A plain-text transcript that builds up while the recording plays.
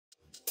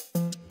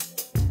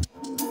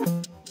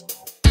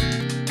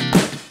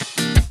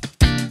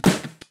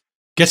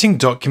Getting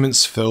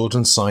documents filled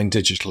and signed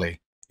digitally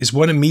is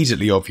one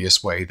immediately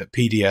obvious way that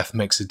PDF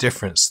makes a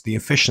difference to the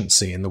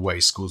efficiency in the way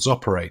schools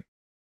operate.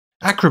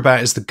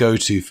 Acrobat is the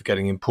go-to for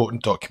getting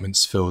important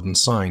documents filled and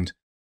signed,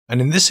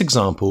 and in this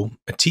example,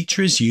 a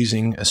teacher is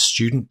using a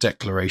student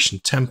declaration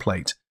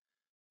template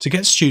to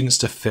get students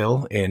to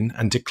fill in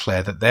and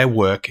declare that their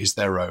work is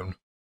their own.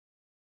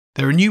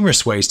 There are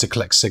numerous ways to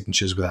collect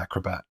signatures with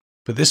Acrobat,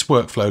 but this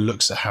workflow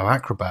looks at how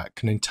Acrobat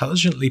can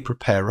intelligently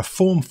prepare a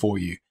form for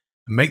you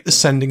and make the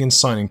sending and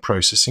signing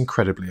process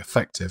incredibly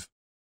effective.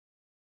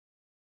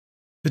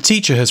 The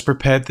teacher has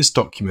prepared this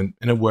document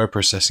in a word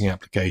processing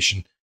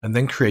application and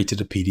then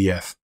created a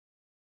PDF.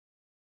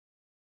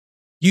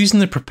 Using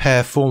the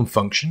Prepare Form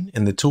function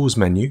in the Tools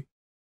menu,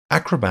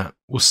 Acrobat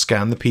will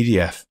scan the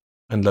PDF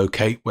and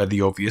locate where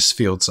the obvious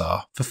fields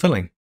are for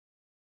filling.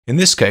 In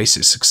this case,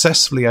 it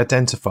successfully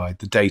identified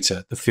the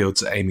data the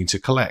fields are aiming to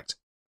collect,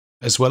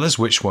 as well as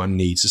which one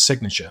needs a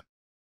signature.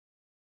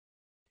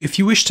 If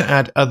you wish to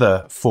add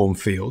other form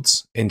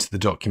fields into the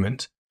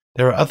document,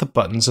 there are other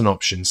buttons and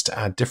options to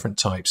add different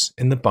types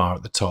in the bar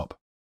at the top.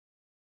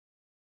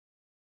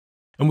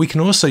 And we can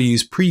also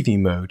use preview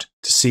mode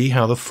to see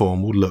how the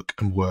form will look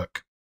and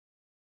work.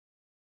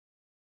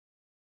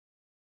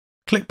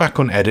 Click back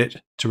on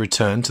Edit to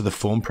return to the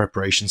form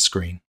preparation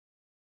screen.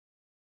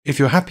 If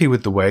you're happy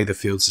with the way the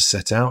fields are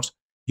set out,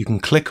 you can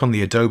click on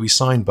the Adobe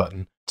Sign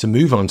button to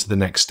move on to the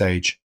next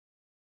stage.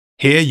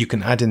 Here you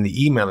can add in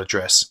the email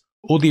address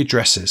or the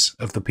addresses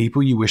of the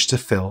people you wish to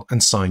fill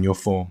and sign your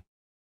form,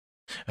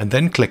 and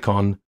then click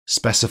on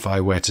Specify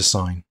where to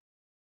sign.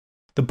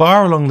 The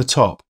bar along the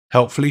top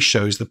helpfully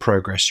shows the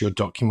progress your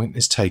document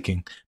is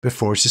taking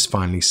before it is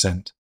finally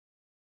sent.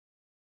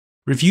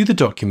 Review the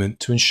document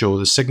to ensure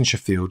the signature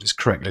field is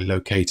correctly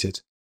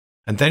located,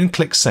 and then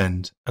click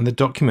Send, and the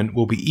document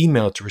will be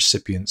emailed to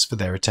recipients for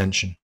their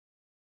attention.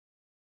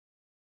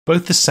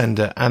 Both the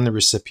sender and the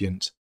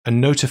recipient are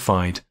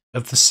notified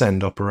of the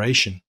send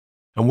operation,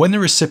 and when the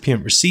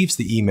recipient receives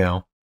the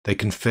email, they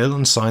can fill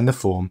and sign the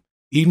form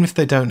even if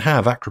they don't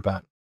have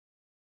Acrobat.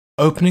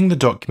 Opening the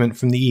document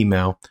from the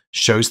email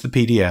shows the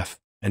PDF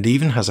and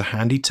even has a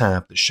handy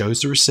tab that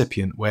shows the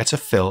recipient where to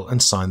fill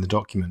and sign the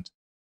document.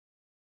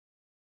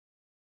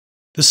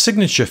 The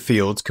signature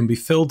field can be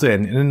filled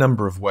in a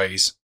number of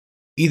ways,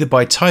 either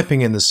by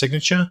typing in the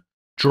signature,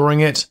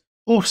 drawing it,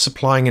 or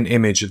supplying an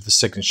image of the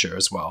signature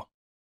as well.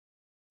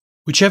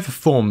 Whichever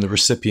form the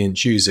recipient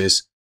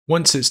chooses,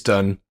 once it's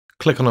done,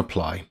 click on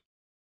Apply.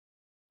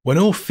 When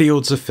all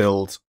fields are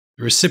filled,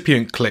 the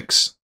recipient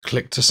clicks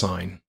Click to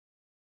Sign.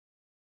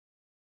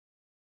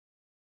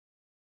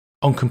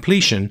 On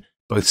completion,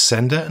 both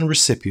sender and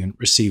recipient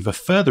receive a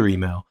further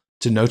email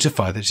to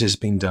notify that it has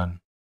been done.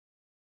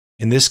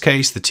 In this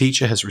case, the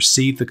teacher has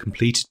received the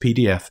completed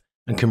PDF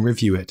and can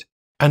review it,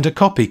 and a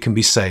copy can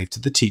be saved to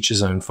the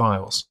teacher's own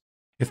files.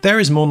 If there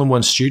is more than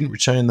one student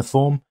returning the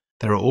form,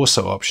 there are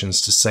also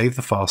options to save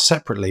the file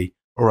separately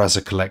or as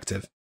a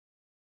collective.